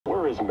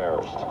is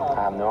Marist?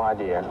 I have no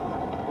idea.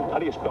 How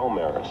do you spell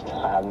Marist?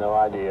 I have no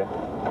idea.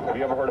 Have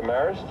you ever heard of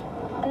Marist?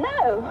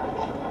 No,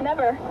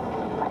 never.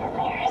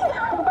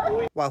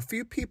 While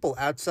few people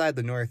outside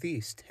the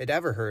Northeast had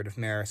ever heard of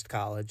Marist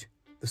College,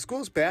 the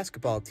school's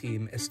basketball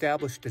team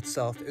established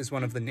itself as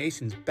one of the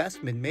nation's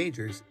best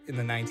mid-majors in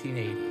the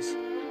 1980s.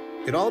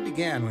 It all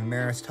began when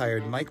Marist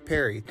hired Mike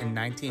Perry in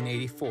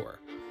 1984.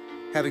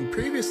 Having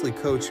previously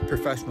coached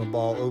professional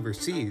ball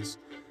overseas,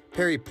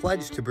 Perry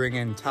pledged to bring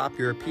in top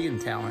European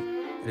talent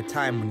at a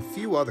time when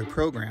few other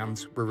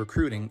programs were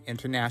recruiting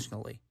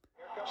internationally.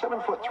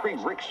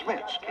 7'3" Rick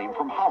Smits came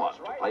from Holland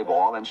to play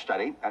ball and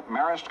study at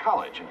Marist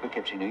College in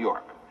Poughkeepsie, New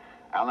York.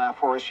 Alain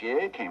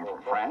Forestier came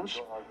from France,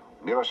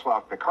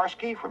 Miroslav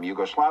Pekarski from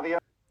Yugoslavia.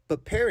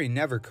 But Perry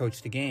never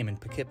coached a game in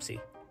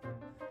Poughkeepsie.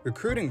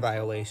 Recruiting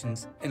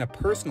violations and a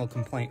personal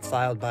complaint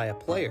filed by a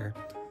player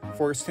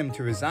forced him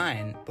to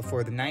resign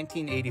before the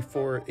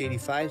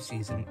 1984-85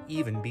 season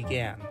even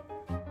began.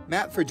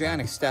 Matt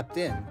Furjanic stepped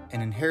in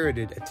and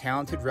inherited a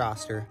talented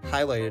roster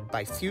highlighted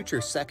by future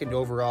second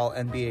overall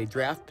NBA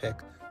draft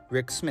pick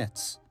Rick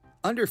Smits.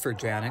 Under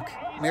Furjanic,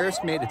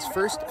 Marist made its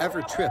first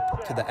ever trip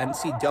to the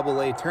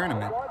NCAA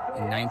Tournament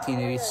in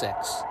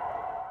 1986.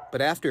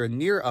 But after a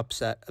near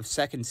upset of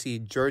second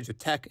seed Georgia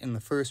Tech in the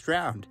first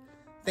round,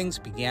 things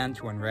began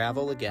to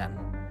unravel again.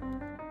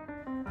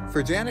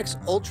 Furjanic's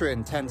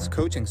ultra-intense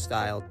coaching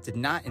style did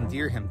not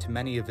endear him to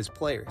many of his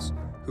players,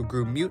 who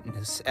grew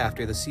mutinous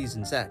after the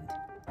season's end.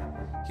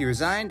 He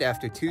resigned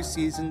after 2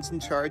 seasons in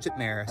charge at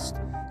Marist,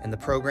 and the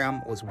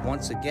program was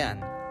once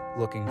again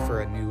looking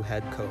for a new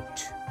head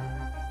coach.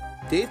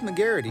 Dave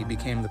McGarity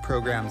became the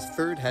program's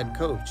 3rd head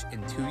coach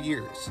in 2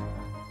 years.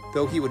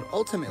 Though he would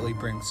ultimately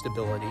bring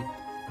stability,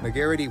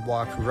 McGarity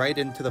walked right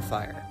into the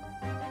fire.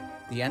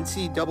 The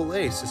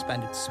NCAA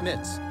suspended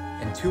Smits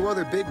and 2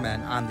 other big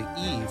men on the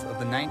eve of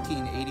the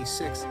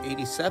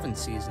 1986-87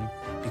 season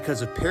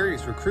because of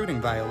Perry's recruiting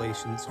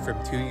violations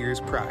from 2 years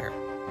prior.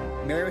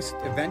 Marist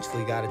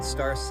eventually got its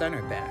star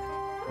center back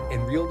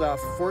and reeled off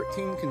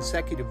 14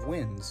 consecutive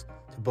wins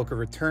to book a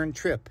return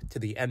trip to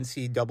the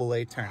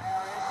NCAA Tournament.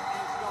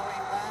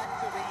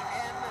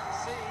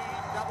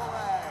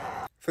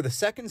 For the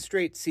 2nd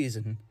straight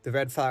season, the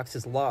Red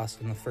Foxes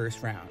lost in the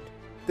first round,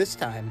 this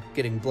time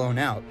getting blown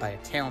out by a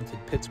talented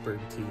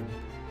Pittsburgh team,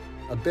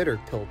 a bitter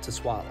pill to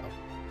swallow.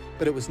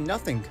 But it was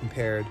nothing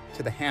compared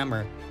to the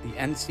hammer the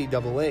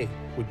NCAA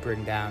would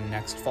bring down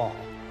next fall.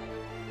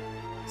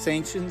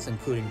 Sanctions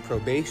including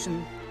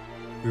probation,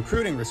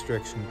 recruiting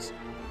restrictions,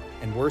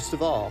 and worst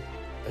of all,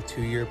 a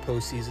 2-year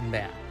postseason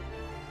ban.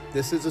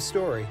 This is a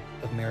story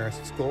of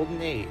Marist's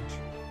golden age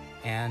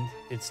and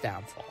its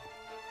downfall.